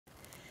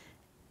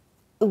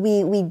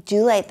We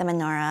do light the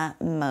menorah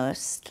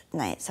most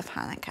nights of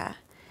Hanukkah.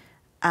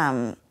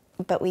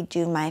 But we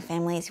do my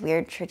family's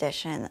weird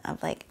tradition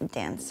of like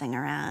dancing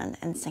around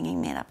and singing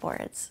made up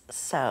words.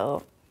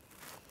 So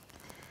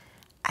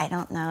I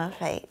don't know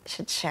if I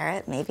should share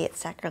it. Maybe it's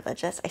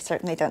sacrilegious. I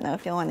certainly don't know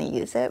if you'll want to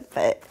use it,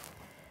 but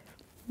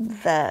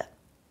the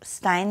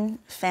Stein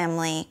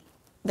family,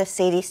 the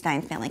Sadie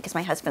Stein family, because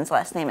my husband's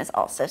last name is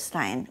also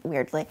Stein,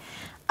 weirdly.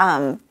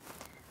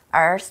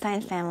 Our Stein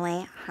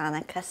family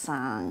Hanukkah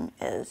song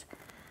is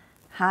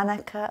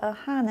Hanukkah, oh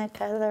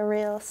Hanukkah, the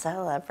real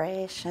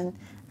celebration.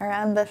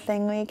 Around the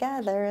thing we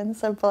gather in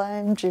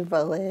sublime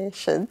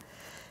jubilation.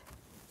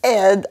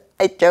 And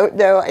I don't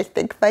know, I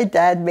think my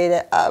dad made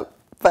it up,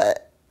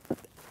 but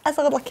as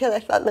a little kid I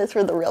thought those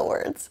were the real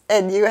words.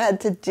 And you had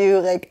to do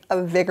like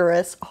a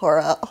vigorous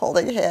hora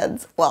holding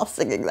hands while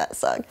singing that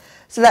song.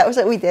 So that was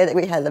what we did, and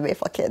we had the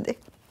maple candy.